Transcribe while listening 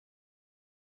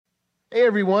Hey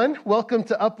everyone, welcome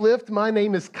to Uplift. My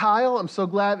name is Kyle. I'm so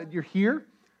glad that you're here.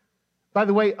 By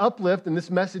the way, Uplift and this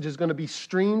message is going to be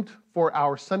streamed for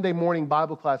our Sunday morning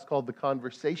Bible class called The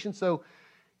Conversation. So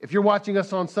if you're watching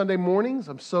us on Sunday mornings,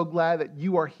 I'm so glad that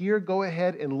you are here. Go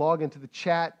ahead and log into the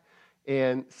chat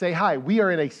and say hi. We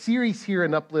are in a series here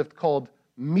in Uplift called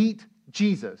Meet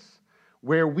Jesus,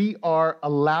 where we are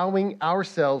allowing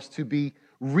ourselves to be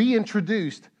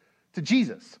reintroduced to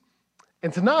Jesus.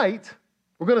 And tonight,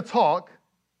 we're going to talk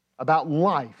about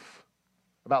life,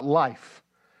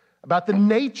 about the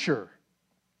nature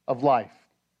of life.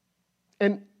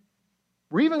 And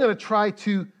we're even going to try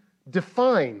to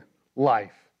define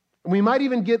life. And we might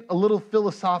even get a little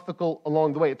philosophical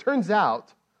along the way. It turns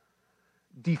out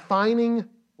defining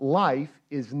life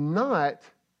is not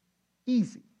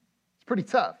easy. It's pretty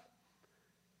tough.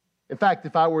 In fact,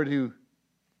 if I were to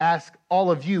ask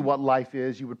all of you what life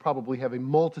is, you would probably have a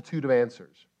multitude of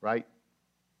answers, right?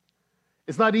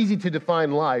 It's not easy to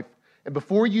define life. And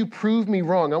before you prove me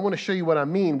wrong, I want to show you what I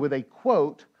mean with a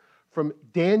quote from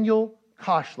Daniel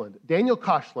Koshland. Daniel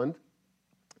Koshland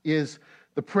is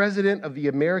the president of the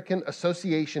American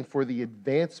Association for the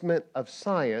Advancement of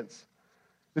Science.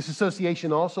 This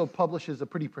association also publishes a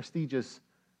pretty prestigious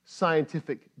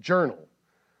scientific journal.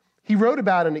 He wrote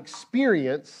about an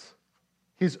experience,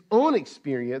 his own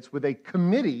experience, with a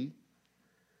committee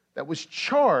that was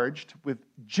charged with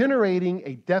generating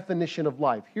a definition of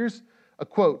life. Here's a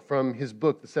quote from his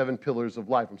book, The Seven Pillars of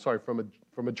Life.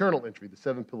 From a journal entry, The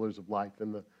Seven Pillars of Life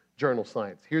in the journal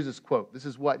Science. Here's his quote. This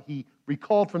is what he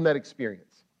recalled from that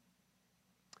experience.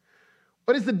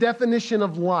 What is the definition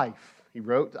of life? He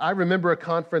wrote, I remember a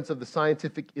conference of the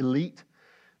scientific elite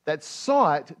that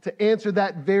sought to answer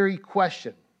that very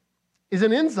question. Is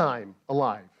an enzyme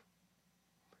alive?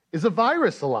 Is a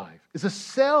virus alive? Is a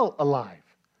cell alive?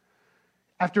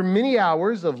 After many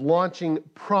hours of launching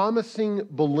promising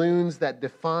balloons that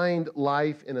defined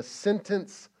life in a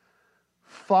sentence,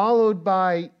 followed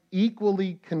by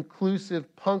equally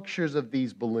conclusive punctures of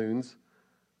these balloons,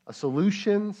 a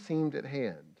solution seemed at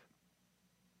hand.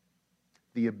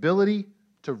 The ability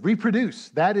to reproduce,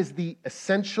 that is the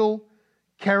essential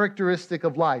characteristic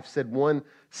of life, said one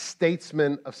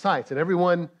statesman of science. And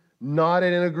everyone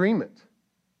nodded in agreement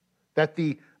that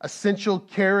the essential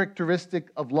characteristic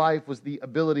of life was the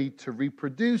ability to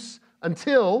reproduce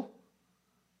until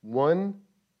one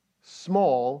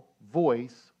small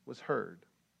voice was heard.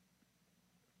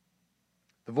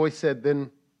 The voice said,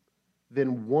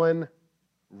 then one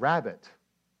rabbit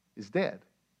is dead.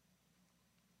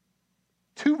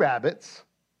 2 rabbits,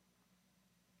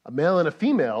 a male and a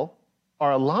female,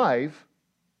 are alive,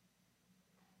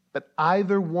 but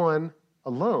either one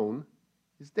alone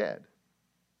is dead.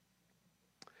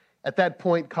 At that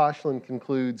point, Koshland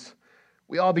concludes,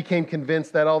 we all became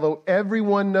convinced that although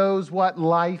everyone knows what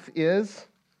life is,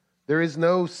 there is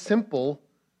no simple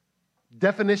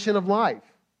definition of life.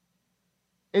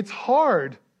 It's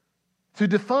hard to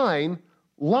define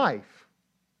life.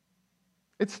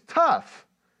 It's tough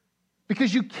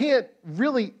because you can't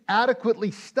really adequately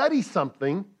study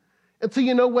something until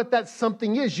you know what that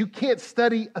something is. You can't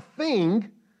study a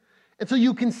thing until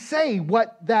you can say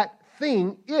what that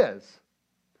thing is.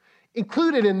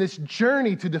 Included in this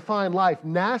journey to define life,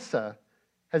 NASA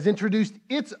has introduced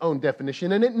its own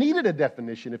definition, and it needed a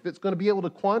definition if it's going to be able to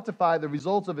quantify the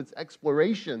results of its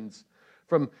explorations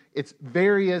from its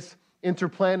various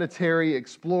interplanetary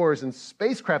explorers and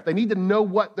spacecraft. They need to know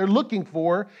what they're looking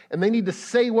for, and they need to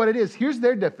say what it is. Here's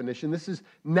their definition. This is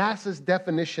NASA's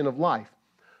definition of life.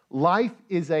 Life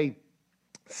is a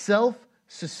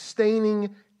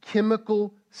self-sustaining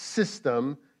chemical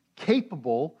system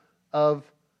capable of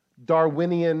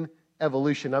Darwinian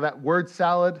evolution. Now, that word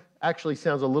salad actually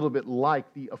sounds a little bit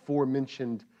like the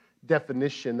aforementioned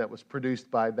definition that was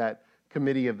produced by that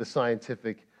committee of the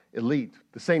scientific elite.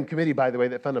 The same committee, by the way,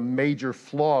 that found a major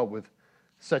flaw with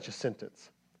such a sentence.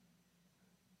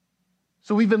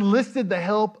 So we've enlisted the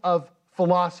help of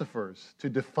philosophers to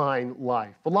define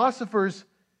life. Philosophers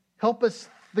help us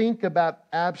think about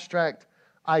abstract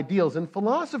ideals. And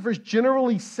philosophers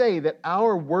generally say that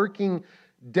our working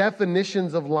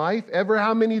definitions of life, ever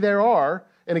how many there are,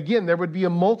 and again, there would be a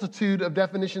multitude of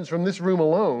definitions from this room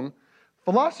alone,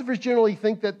 philosophers generally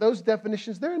think that those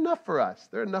definitions, they're enough for us.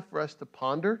 They're enough for us to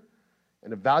ponder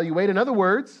and evaluate. In other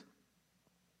words,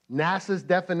 NASA's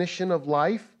definition of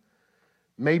life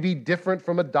may be different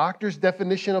from a doctor's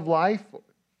definition of life,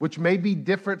 which may be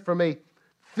different from a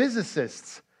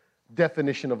physicist's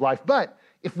definition of life. But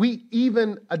if we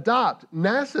even adopt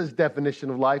NASA's definition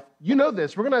of life, you know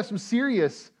this, we're going to have some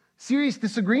serious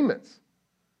disagreements.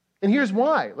 And here's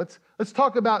why. Let's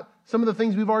talk about some of the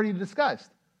things we've already discussed.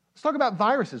 Let's talk about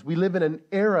viruses. We live in an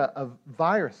era of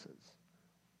viruses.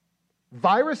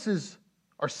 Viruses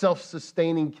are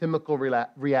self-sustaining chemical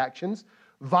reactions.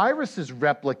 Viruses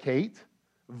replicate.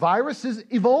 Viruses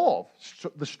evolve.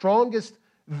 The strongest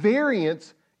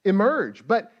variants emerge.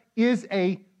 But is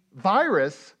a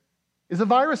virus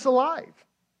alive?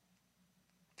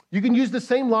 You can use the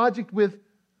same logic with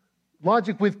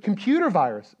computer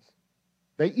viruses.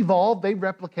 They evolve, they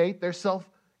replicate, they're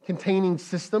self-containing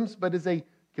systems, but is a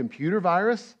computer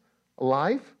virus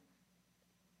alive?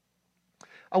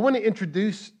 I want to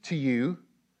introduce to you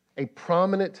a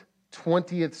prominent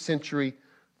 20th century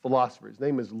philosopher. His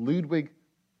name is Ludwig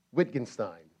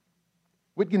Wittgenstein.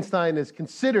 Wittgenstein is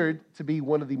considered to be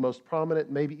one of the most prominent,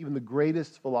 maybe even the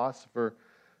greatest philosopher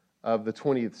of the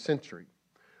 20th century.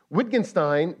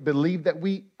 Wittgenstein believed that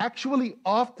we actually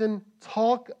often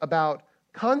talk about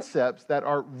concepts that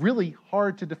are really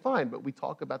hard to define, but we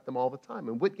talk about them all the time.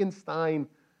 And Wittgenstein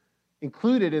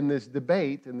included in this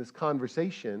debate, in this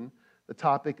conversation, the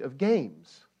topic of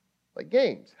games. Like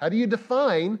games. How do you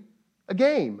define a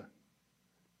game?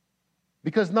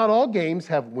 Because not all games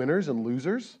have winners and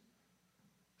losers.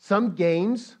 Some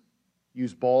games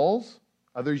use balls,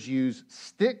 others use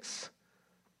sticks.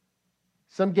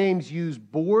 Some games use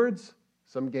boards,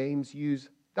 some games use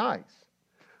dice.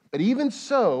 But even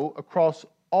so, across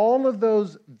all of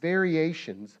those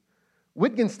variations,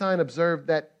 Wittgenstein observed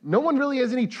that no one really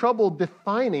has any trouble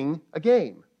defining a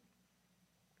game.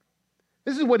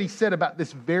 This is what he said about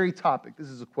this very topic. This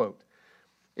is a quote.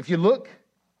 If you look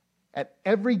at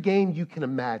every game you can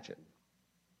imagine,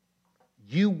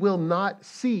 you will not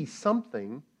see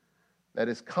something that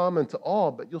is common to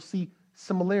all, but you'll see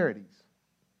similarities,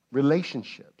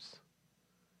 relationships,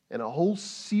 and a whole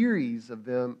series of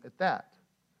them at that.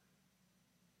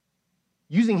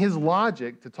 Using his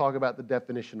logic to talk about the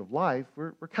definition of life,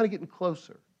 we're kind of getting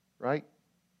closer, right?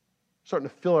 Starting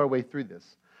to feel our way through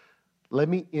this. Let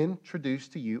me introduce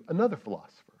to you another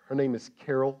philosopher. Her name is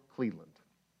Carol Cleland.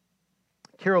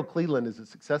 Carol Cleland is a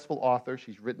successful author.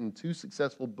 She's written 2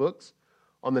 successful books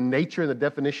on the nature and the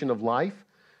definition of life.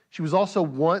 She was also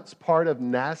once part of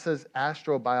NASA's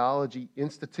Astrobiology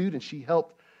Institute, and she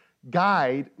helped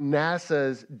guide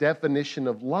NASA's definition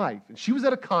of life. And she was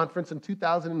at a conference in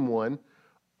 2001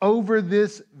 over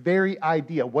this very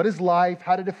idea. What is life?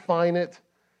 How to define it?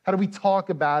 How do we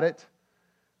talk about it?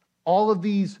 All of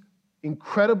these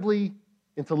incredibly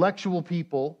intellectual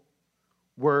people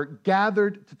were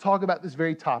gathered to talk about this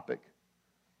very topic.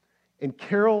 And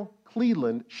Carol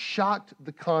Cleland shocked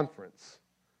the conference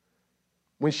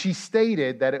when she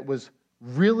stated that it was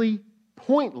really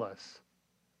pointless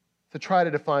to try to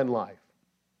define life.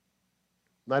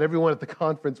 Not everyone at the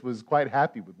conference was quite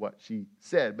happy with what she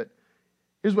said, but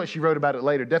here's what she wrote about it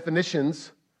later.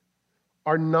 Definitions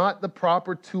are not the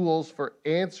proper tools for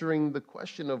answering the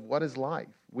question of what is life.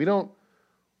 We don't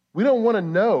want to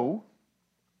know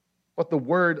what the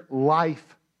word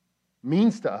life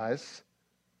means to us.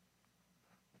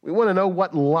 We want to know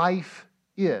what life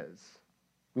is.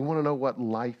 We want to know what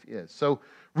life is. So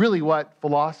really what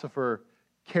philosopher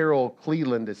Carol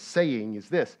Cleland is saying is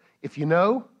this: if you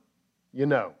know, you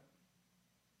know.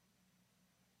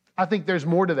 I think there's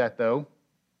more to that, though.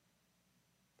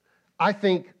 I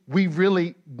think we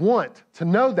really want to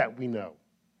know that we know.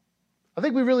 I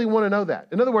think we really want to know that.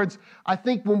 In other words, I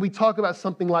think when we talk about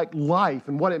something like life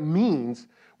and what it means,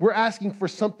 we're asking for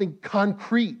something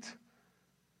concrete.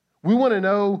 We want to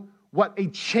know what a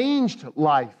changed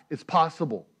life is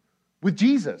possible with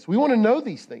Jesus. We want to know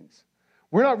these things.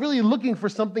 We're not really looking for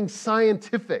something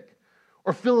scientific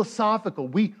or philosophical.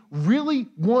 We really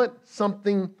want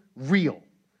something real.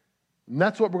 And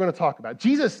that's what we're going to talk about.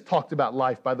 Jesus talked about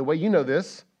life, by the way. You know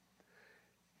this.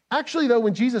 Actually, though,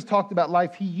 when Jesus talked about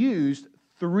life, he used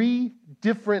 3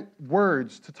 different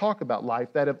words to talk about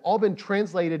life that have all been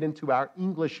translated into our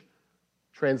English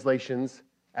translations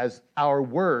as our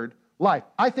word, life.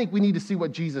 I think we need to see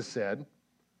what Jesus said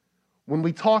when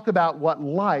we talk about what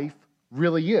life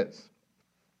really is.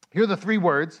 Here are the 3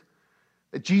 words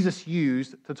that Jesus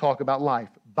used to talk about life: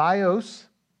 bios,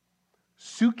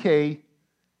 psuche,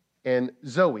 and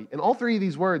zoe. And all 3 of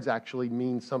these words actually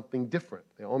mean something different.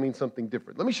 They all mean something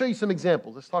different. Let me show you some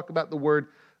examples. Let's talk about the word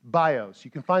bios.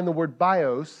 You can find the word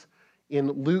bios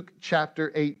in Luke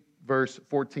chapter 8, verse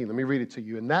 14. Let me read it to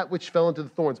you. And that which fell into the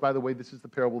thorns, by the way, this is the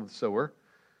parable of the sower.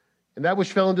 And that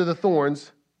which fell into the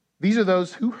thorns, these are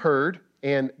those who heard,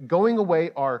 and going away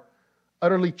are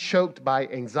utterly choked by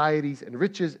anxieties and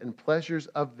riches and pleasures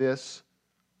of this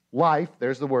life,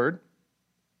 there's the word,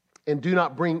 and do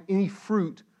not bring any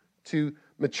fruit to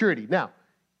maturity. Now,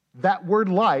 that word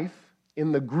life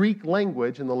in the Greek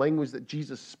language, in the language that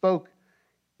Jesus spoke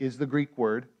is the Greek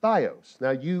word bios. Now,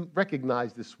 you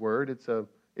recognize this word. It's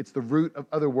the root of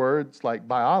other words like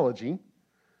biology.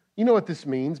 You know what this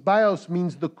means. Bios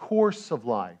means the course of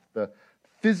life, the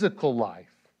physical life,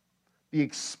 the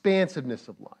expansiveness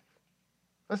of life.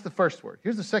 That's the first word.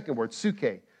 Here's the second word,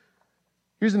 psuche.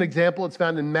 Here's an example. It's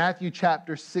found in Matthew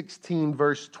chapter 16,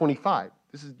 verse 25.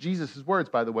 This is Jesus' words,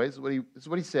 by the way. This is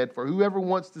what he said. For whoever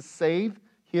wants to save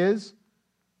his,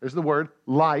 there's the word,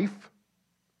 life,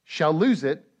 shall lose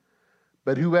it.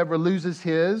 But whoever loses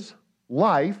his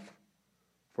life,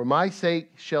 for my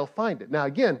sake, shall find it. Now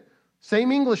again,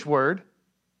 same English word,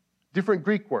 different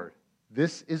Greek word.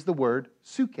 This is the word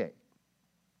psuche.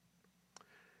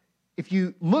 If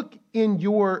you look in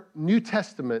your New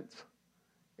Testament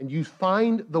and you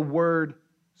find the word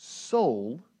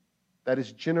soul, that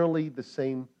is generally the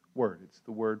same word. It's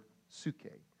the word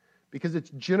psuche, because it's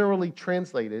generally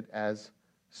translated as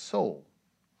soul.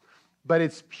 But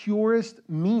its purest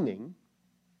meaning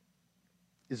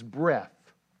is breath.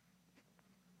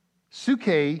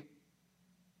 Psuche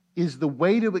is the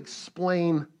way to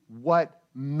explain what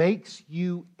makes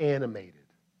you animated,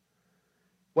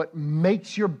 what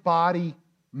makes your body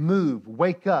move,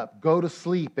 wake up, go to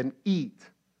sleep, and eat.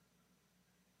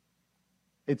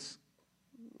 It's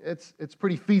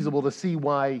pretty feasible to see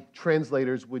why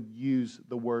translators would use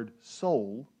the word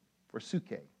soul for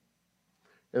psuche.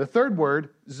 And the third word,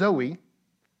 zoe.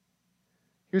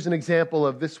 Here's an example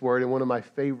of this word in one of my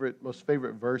most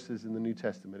favorite verses in the New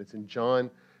Testament. It's in John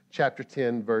chapter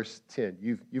 10, verse 10.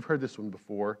 You've heard this one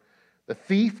before. The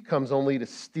thief comes only to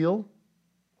steal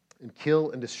and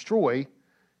kill and destroy.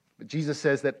 But Jesus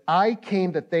says that I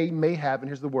came that they may have, and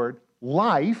here's the word,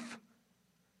 life,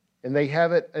 and they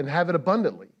have it and have it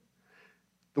abundantly.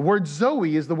 The word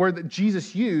zoe is the word that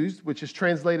Jesus used, which is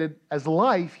translated as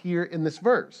life here in this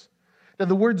verse. Now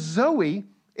the word zoe,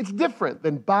 it's different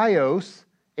than bios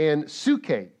and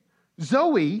psuche.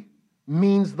 Zoe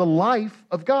means the life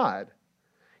of God.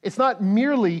 It's not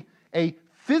merely a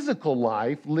physical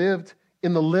life lived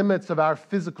in the limits of our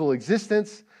physical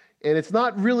existence, and it's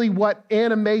not really what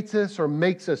animates us or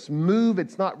makes us move.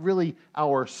 It's not really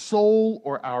our soul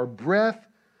or our breath.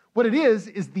 What it is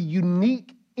the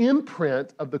unique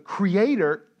imprint of the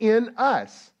Creator in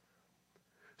us.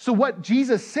 So what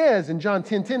Jesus says in John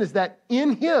 10:10 is that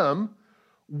in Him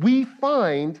we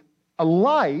find a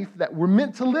life that we're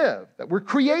meant to live, that we're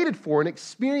created for, an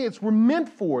experience we're meant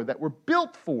for, that we're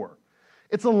built for.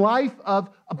 It's a life of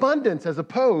abundance as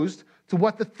opposed to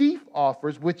what the thief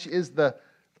offers, which is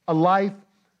a life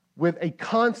with a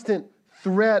constant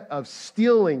threat of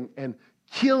stealing and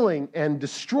killing and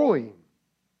destroying.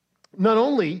 Not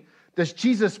only does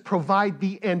Jesus provide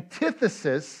the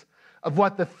antithesis of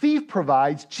what the thief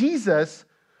provides, Jesus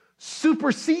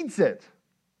supersedes it.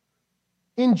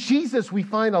 In Jesus, we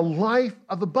find a life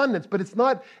of abundance, but it's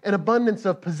not an abundance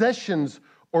of possessions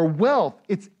or wealth.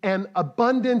 It's an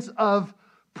abundance of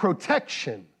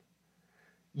protection.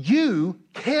 You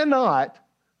cannot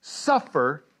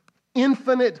suffer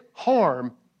infinite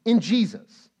harm in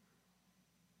Jesus.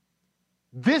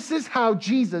 This is how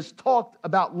Jesus talked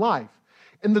about life.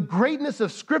 And the greatness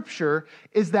of Scripture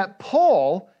is that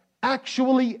Paul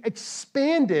actually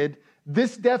expanded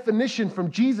this definition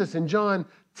from Jesus in John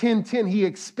 10:10. He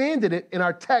expanded it in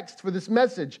our text for this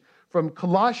message from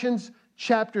Colossians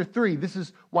chapter 3. This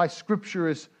is why Scripture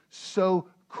is so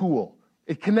cool.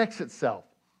 It connects itself.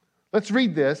 Let's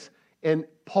read this and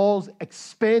Paul's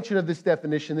expansion of this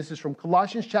definition. This is from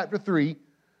Colossians chapter 3,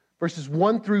 verses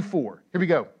 1 through 4. Here we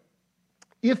go.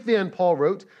 If then, Paul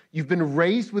wrote, you've been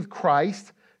raised with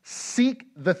Christ, seek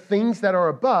the things that are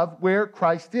above where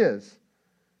Christ is,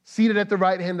 seated at the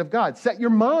right hand of God. Set your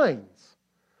minds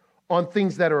on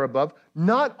things that are above,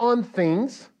 not on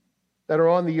things that are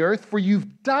on the earth, for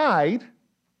you've died,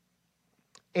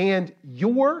 and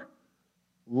your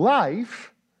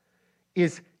life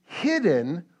is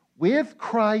hidden with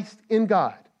Christ in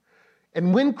God.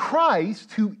 And when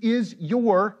Christ, who is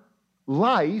your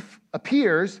life,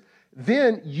 appears,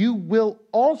 then you will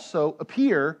also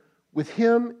appear with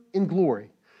Him in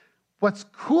glory. What's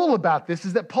cool about this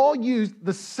is that Paul used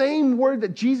the same word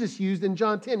that Jesus used in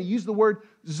John 10. He used the word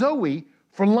Zoe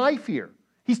for life here.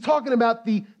 He's talking about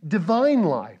the divine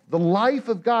life, the life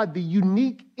of God, the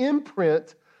unique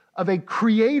imprint of a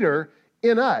creator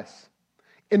in us.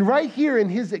 And right here in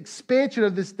his expansion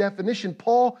of this definition,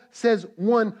 Paul says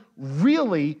one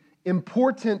really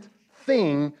important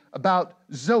thing about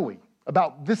Zoe,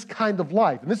 about this kind of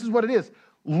life. And this is what it is.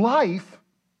 Life,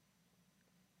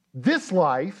 this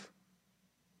life,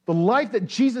 the life that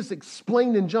Jesus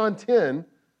explained in John 10,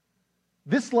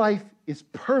 this life is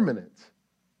permanent.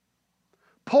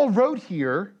 Paul wrote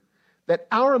here that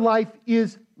our life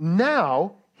is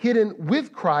now hidden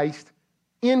with Christ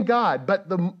in God. But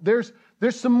there's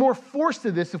some more force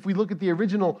to this. If we look at the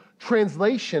original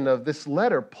translation of this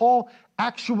letter, Paul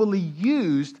actually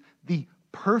used the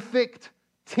perfect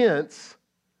tense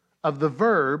of the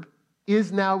verb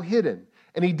is now hidden.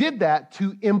 And he did that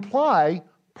to imply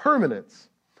permanence.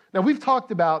 Now, we've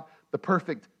talked about the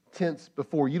perfect tense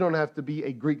before. You don't have to be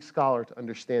a Greek scholar to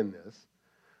understand this.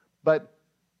 But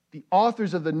the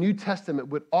authors of the New Testament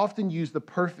would often use the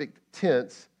perfect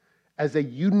tense as a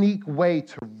unique way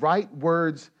to write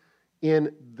words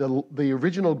in the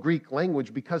original Greek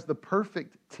language, because the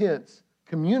perfect tense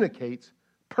communicates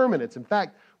permanence. In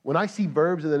fact, when I see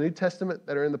verbs in the New Testament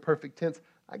that are in the perfect tense,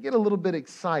 I get a little bit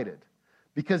excited,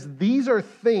 because these are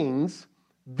things,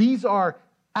 these are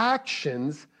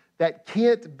actions that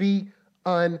can't be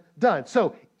undone.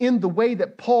 So in the way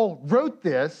that Paul wrote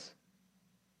this,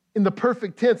 in the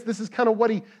perfect tense, this is kind of what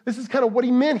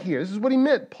he meant here. This is what he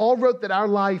meant. Paul wrote that our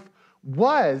life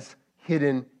was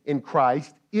hidden in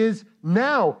Christ, is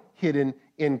now hidden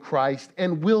in Christ,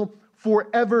 and will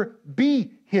forever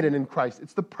be hidden in Christ.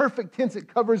 It's the perfect tense. It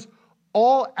covers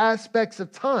all aspects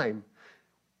of time.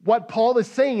 What Paul is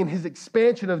saying in his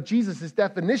expansion of Jesus'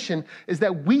 definition is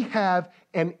that we have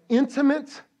an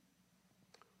intimate,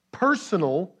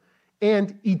 personal,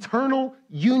 and eternal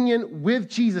union with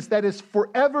Jesus that is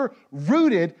forever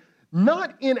rooted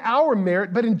not in our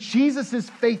merit, but in Jesus'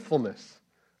 faithfulness.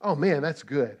 Oh man, that's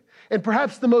good. And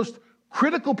perhaps the most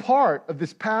critical part of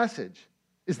this passage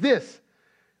is this,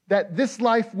 that this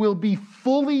life will be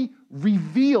fully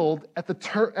revealed at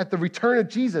the return of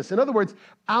Jesus. In other words,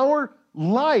 our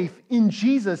life in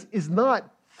Jesus is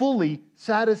not fully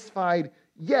satisfied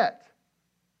yet.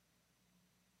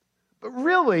 But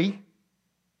really,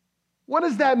 what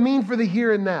does that mean for the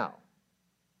here and now?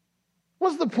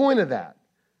 What's the point of that?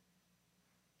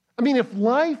 I mean, if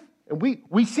life, and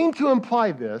we seem to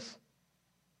imply this,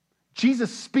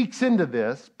 Jesus speaks into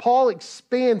this, Paul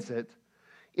expands it.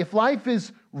 If life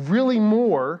is really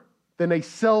more than a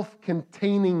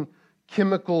self-containing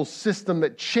chemical system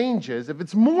that changes, if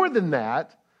it's more than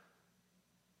that,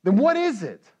 then what is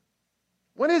it?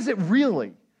 What is it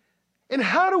really? And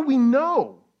how do we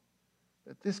know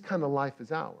that this kind of life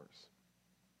is ours?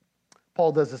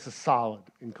 Paul does us a solid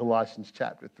in Colossians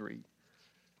chapter 3.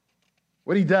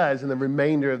 What he does in the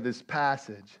remainder of this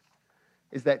passage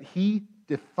is that he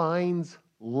defines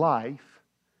life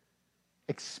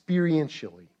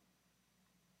experientially.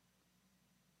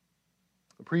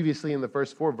 Previously, in the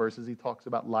first 4 verses, he talks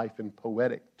about life in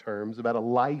poetic terms, about a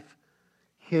life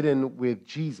hidden with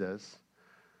Jesus.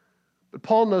 But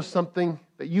Paul knows something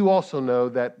that you also know,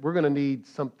 that we're going to need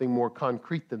something more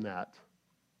concrete than that.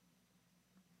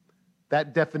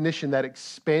 That definition, that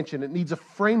expansion, it needs a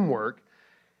framework,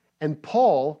 and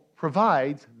Paul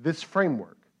provides this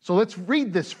framework. So let's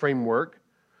read this framework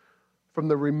from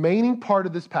the remaining part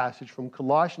of this passage from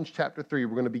Colossians chapter 3.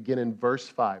 We're going to begin in verse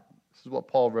 5. This is what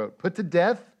Paul wrote. Put to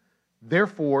death,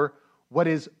 therefore, what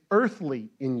is earthly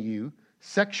in you,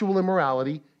 sexual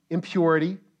immorality,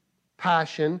 impurity,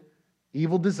 passion,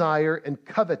 evil desire, and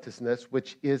covetousness,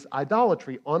 which is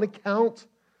idolatry. On account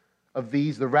of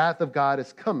these, the wrath of God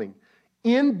is coming.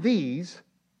 In these,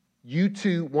 you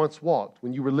too once walked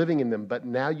when you were living in them, but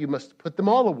now you must put them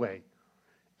all away.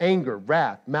 Anger,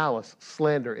 wrath, malice,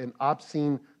 slander, and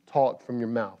obscene talk from your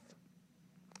mouth.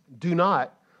 Do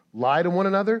not lie to one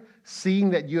another, seeing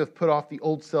that you have put off the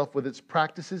old self with its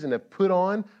practices and have put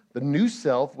on the new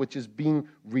self, which is being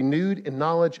renewed in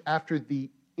knowledge after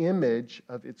the image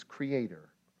of its creator.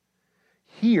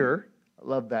 Here, I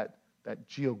love that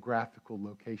geographical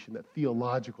location, that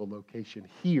theological location.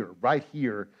 Here, right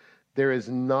here, there is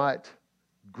not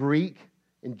Greek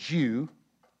and Jew,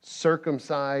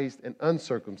 circumcised and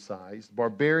uncircumcised,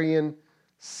 barbarian,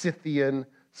 Scythian,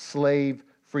 slave,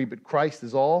 free, but Christ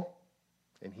is all,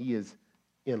 and he is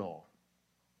in all.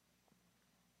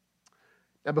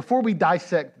 Now, before we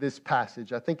dissect this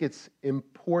passage, I think it's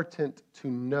important to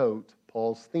note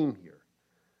Paul's theme here.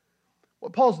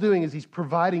 What Paul's doing is he's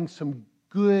providing some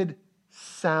good,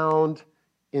 sound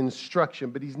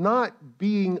instruction, but he's not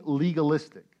being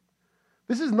legalistic.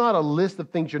 This is not a list of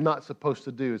things you're not supposed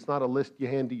to do. It's not a list you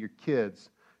hand to your kids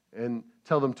and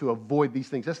tell them to avoid these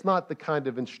things. That's not the kind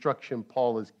of instruction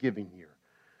Paul is giving here.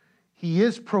 He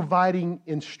is providing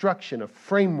instruction, a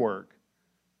framework,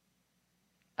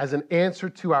 as an answer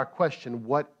to our question,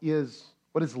 what is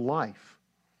life?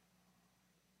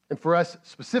 And for us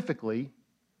specifically,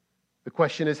 the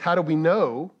question is, how do we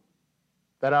know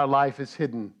that our life is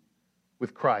hidden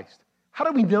with Christ? How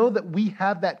do we know that we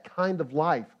have that kind of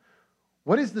life?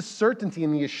 What is the certainty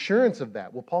and the assurance of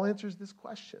that? Well, Paul answers this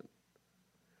question.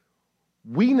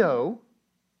 we know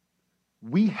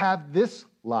we have this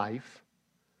life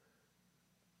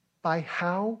by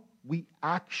how we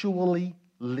actually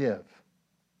live.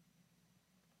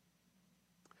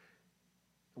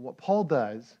 And what Paul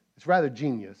does, it's rather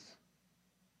genius,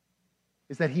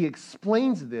 is that he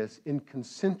explains this in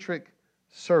concentric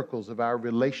circles of our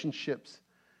relationships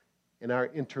and our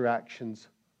interactions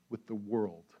with the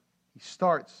world. He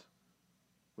starts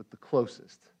with the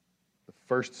closest, the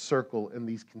first circle in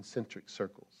these concentric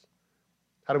circles.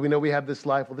 How do we know we have this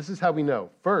life? Well, this is how we know.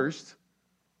 First,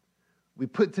 we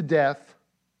put to death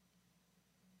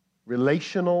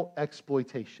relational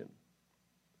exploitation.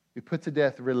 We put to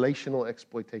death relational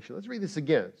exploitation. Let's read this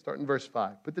again, starting in verse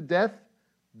 5. Put to death,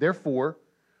 therefore,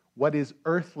 what is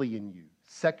earthly in you: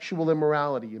 sexual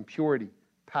immorality, impurity,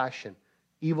 passion,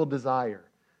 evil desire,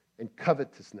 and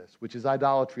covetousness, which is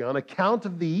idolatry. On account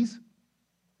of these,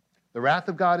 the wrath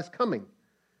of God is coming.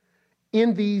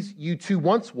 In these you too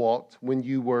once walked when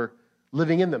you were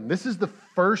living in them. This is the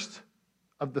first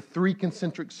of the three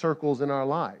concentric circles in our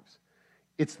lives.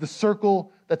 It's the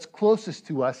circle that's closest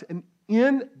to us, and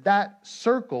in that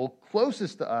circle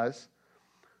closest to us,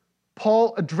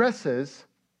 Paul addresses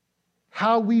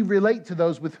how we relate to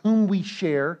those with whom we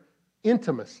share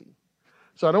intimacy.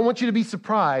 So I don't want you to be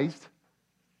surprised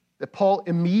that Paul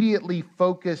immediately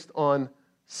focused on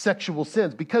sexual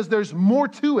sins, because there's more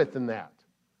to it than that.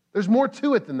 There's more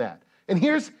to it than that. And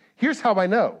here's how I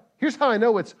know. Here's how I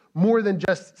know it's more than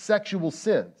just sexual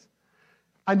sins.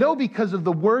 I know because of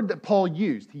the word that Paul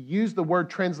used. He used the word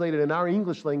translated in our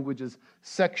English language as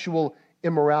sexual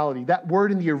immorality. That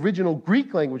word in the original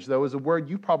Greek language, though, is a word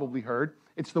you probably heard.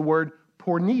 It's the word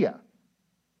porneia.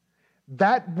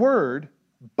 That word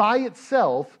by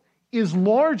itself is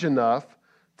large enough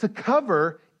to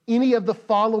cover any of the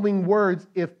following words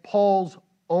if Paul's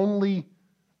only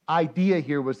idea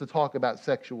here was to talk about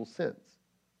sexual sins.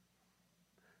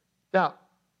 Now,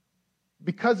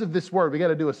 because of this word, we got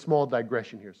to do a small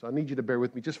digression here, so I need you to bear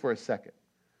with me just for a second.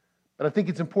 But I think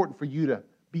it's important for you to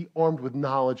be armed with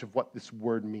knowledge of what this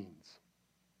word means.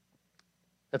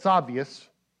 It's obvious,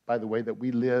 by the way, that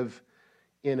we live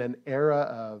in an era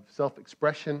of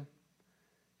self-expression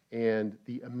and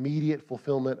the immediate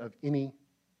fulfillment of any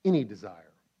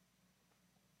desire.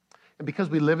 And because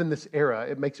we live in this era,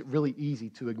 it makes it really easy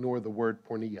to ignore the word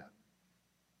porneia,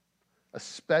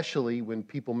 especially when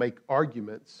people make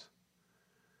arguments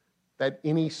that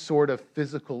any sort of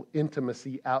physical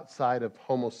intimacy outside of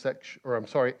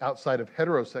outside of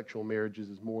heterosexual marriages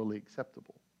is morally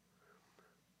acceptable.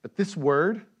 But this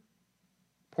word,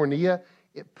 porneia,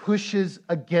 it pushes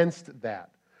against that.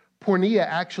 Porneia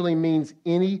actually means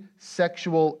any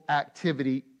sexual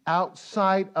activity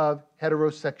outside of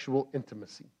heterosexual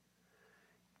intimacy.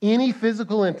 Any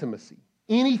physical intimacy,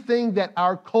 anything that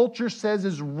our culture says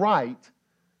is right,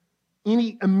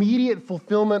 any immediate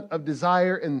fulfillment of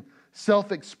desire and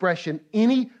self-expression,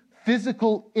 any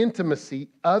physical intimacy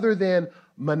other than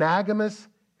monogamous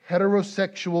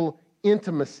heterosexual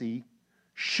intimacy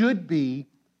should be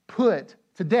put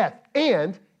to death.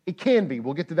 And it can be.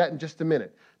 We'll get to that in just a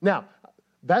minute. Now,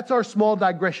 that's our small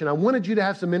digression. I wanted you to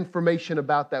have some information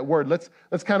about that word. Let's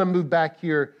kind of move back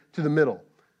here to the middle.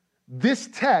 This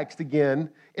text, again,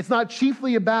 it's not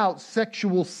chiefly about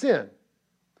sexual sin.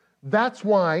 That's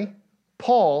why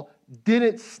Paul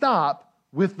didn't stop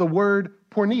with the word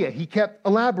porneia. He kept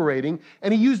elaborating,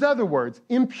 and he used other words: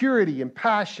 impurity and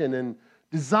passion and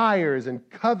desires and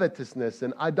covetousness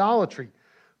and idolatry.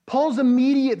 Paul's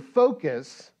immediate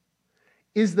focus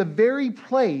is the very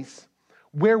place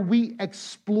where we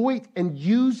exploit and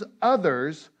use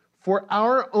others for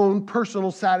our own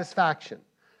personal satisfaction.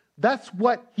 That's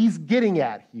what he's getting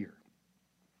at here.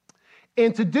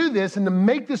 And to do this and to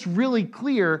make this really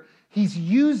clear, he's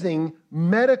using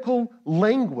medical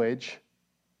language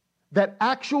that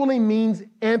actually means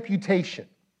amputation,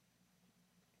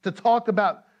 to talk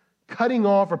about cutting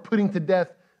off or putting to death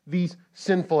these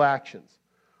sinful actions.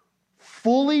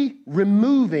 Fully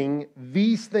removing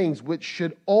these things which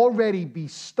should already be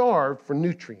starved for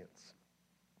nutrients.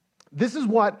 This is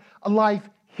what a life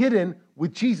hidden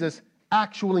with Jesus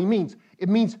actually means. It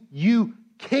means you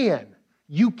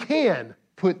can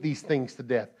put these things to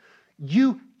death.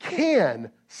 You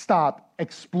can stop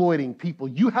exploiting people.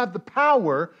 You have the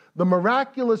power, the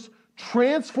miraculous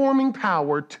transforming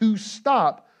power to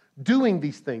stop doing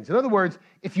these things. In other words,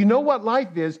 if you know what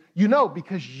life is, you know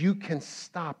because you can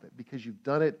stop it, because you've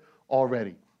done it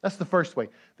already. That's the first way.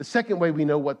 The second way we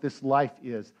know what this life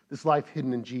is, this life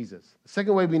hidden in Jesus. The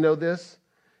second way we know this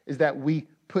is that we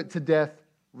put to death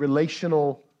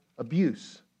relational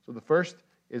abuse. So the first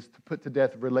is to put to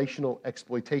death relational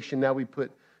exploitation. Now we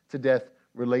put to death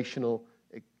relational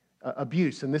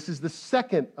abuse. And this is the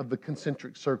second of the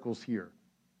concentric circles here.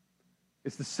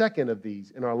 It's the second of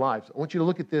these in our lives. I want you to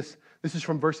look at this. This is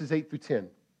from verses 8 through 10,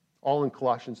 all in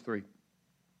Colossians 3.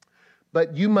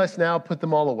 But you must now put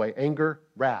them all away: anger,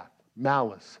 wrath,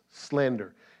 malice,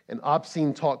 slander, and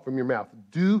obscene talk from your mouth.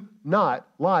 Do not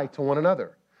lie to one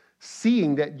another,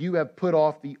 seeing that you have put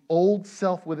off the old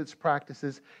self with its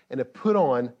practices and have put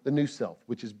on the new self,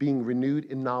 which is being renewed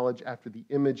in knowledge after the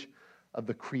image of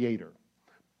the Creator.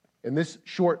 In this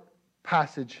short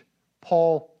passage,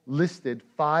 Paul listed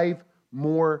 5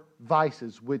 more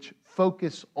vices which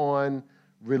focus on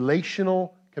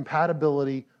relational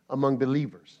compatibility among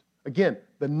believers. Again,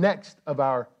 the next of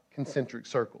our concentric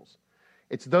circles.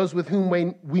 It's those with whom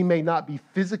we may not be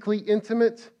physically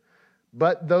intimate,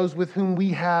 but those with whom we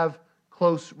have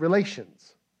close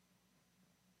relations.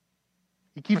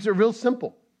 He keeps it real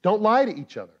simple. Don't lie to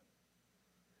each other.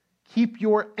 Keep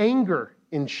your anger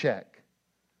in check.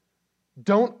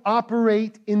 Don't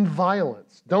operate in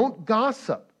violence. Don't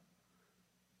gossip.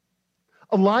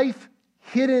 A life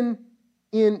hidden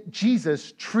in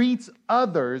Jesus treats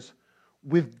others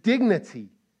with dignity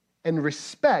and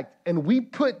respect, and we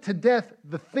put to death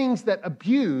the things that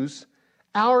abuse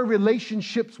our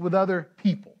relationships with other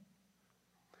people.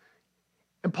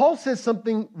 And Paul says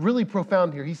something really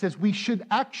profound here. He says we should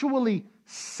actually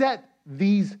set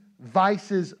these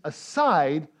vices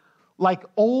aside like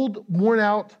old,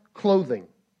 worn-out clothing.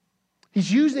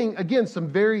 He's using, again, some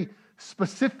very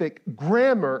specific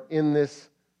grammar in this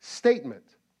statement.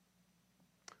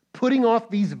 Putting off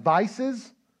these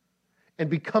vices and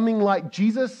becoming like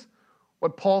Jesus,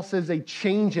 what Paul says a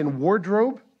change in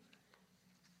wardrobe,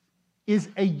 is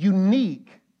a unique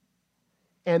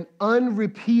and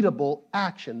unrepeatable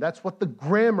action. That's what the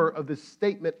grammar of this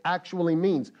statement actually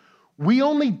means. We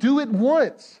only do it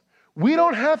once. We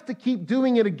don't have to keep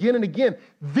doing it again and again.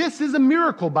 This is a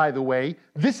miracle, by the way.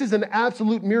 This is an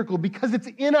absolute miracle because it's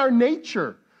in our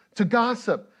nature to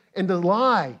gossip and to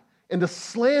lie and to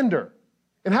slander.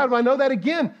 And how do I know that?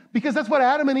 Again, because that's what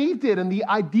Adam and Eve did in the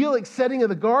idyllic setting of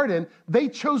the garden. They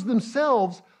chose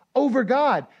themselves over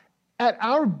God. At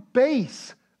our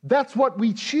base, that's what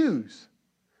we choose.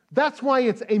 That's why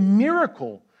it's a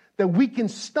miracle that we can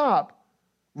stop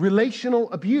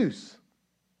relational abuse.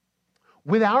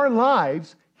 With our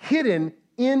lives hidden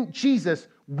in Jesus,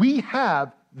 we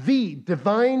have the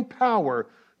divine power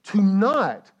to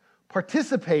not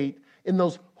participate in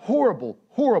those horrible,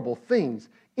 horrible things.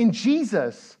 In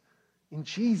Jesus,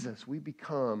 we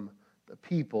become the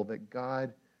people that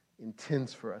God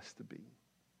intends for us to be.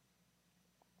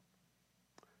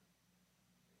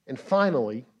 And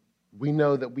finally, we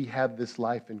know that we have this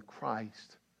life in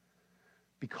Christ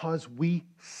because we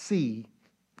see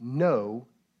no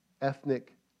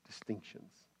ethnic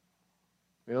distinctions.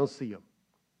 We don't see them.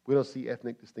 We don't see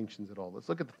ethnic distinctions at all. Let's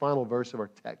look at the final verse of our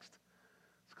text.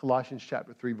 It's Colossians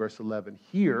chapter 3, verse 11.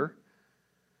 Here,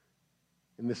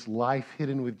 in this life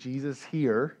hidden with Jesus,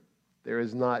 here, there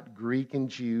is not Greek and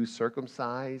Jew,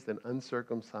 circumcised and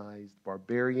uncircumcised,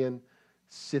 barbarian,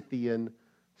 Scythian,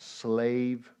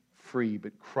 slave, free,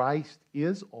 but Christ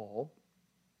is all,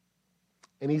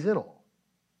 and He's in all.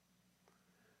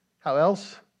 How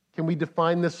else can we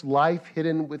define this life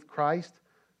hidden with Christ?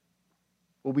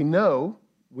 Well, we know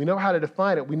how to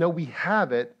define it. We know we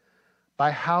have it by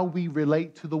how we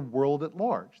relate to the world at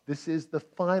large. This is the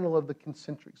final of the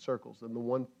concentric circles and the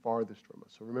one farthest from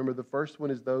us. So remember, the first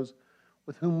one is those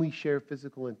with whom we share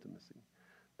physical intimacy.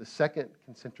 The second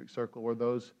concentric circle are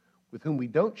those with whom we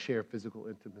don't share physical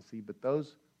intimacy, but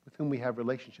those with whom we have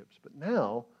relationships. But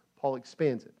now, Paul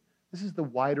expands it. This is the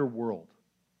wider world.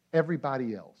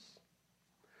 Everybody else.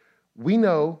 We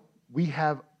know we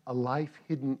have a life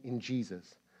hidden in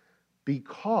Jesus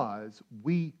because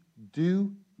we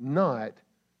do not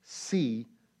see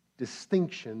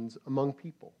distinctions among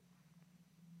people.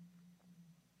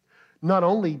 Not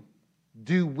only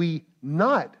do we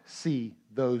not see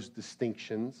those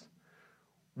distinctions,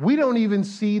 we don't even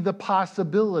see the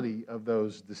possibility of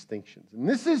those distinctions. And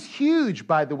this is huge,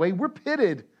 by the way. We're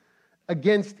pitted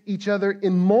against each other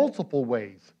in multiple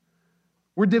ways.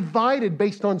 We're divided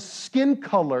based on skin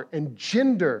color and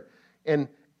gender and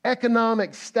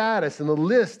economic status, and the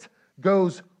list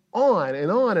goes on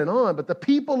and on and on. But the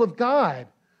people of God,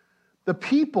 the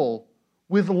people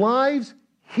with lives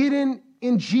hidden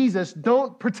in Jesus,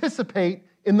 don't participate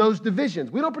in those divisions.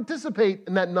 We don't participate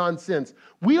in that nonsense.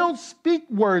 We don't speak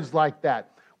words like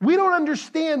that. We don't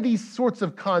understand these sorts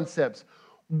of concepts.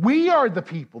 We are the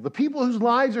people whose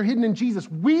lives are hidden in Jesus.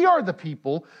 We are the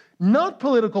people, not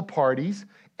political parties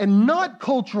and not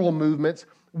cultural movements.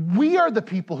 We are the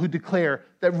people who declare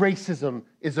that racism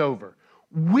is over.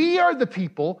 We are the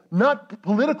people, not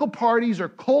political parties or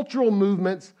cultural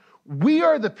movements. We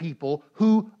are the people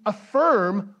who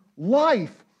affirm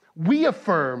life. We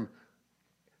affirm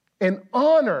and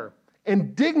honor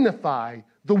and dignify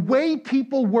the way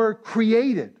people were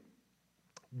created.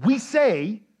 We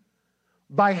say,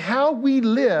 by how we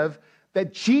live,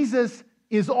 that Jesus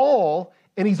is all,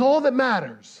 and He's all that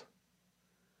matters.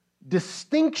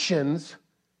 Distinctions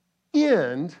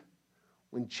end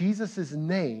when Jesus'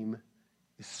 name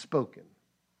is spoken.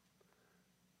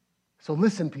 So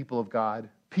listen, people of God,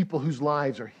 people whose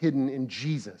lives are hidden in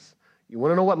Jesus. You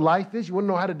want to know what life is? You want to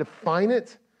know how to define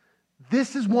it?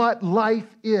 This is what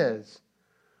life is.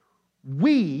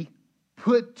 We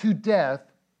put to death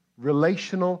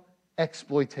relational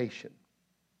exploitation.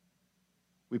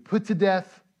 We put to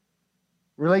death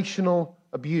relational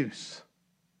abuse.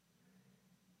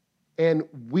 And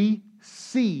we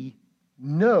see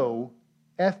no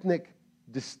ethnic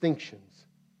distinctions.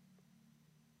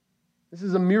 This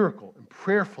is a miracle, and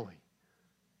prayerfully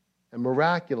and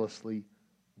miraculously,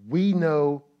 we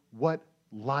know what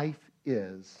life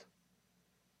is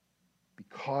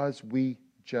because we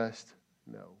just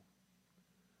know.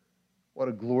 What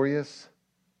a glorious,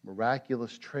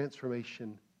 miraculous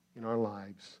transformation in our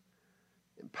lives,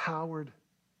 empowered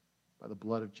by the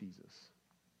blood of Jesus.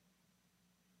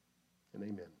 And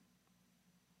amen.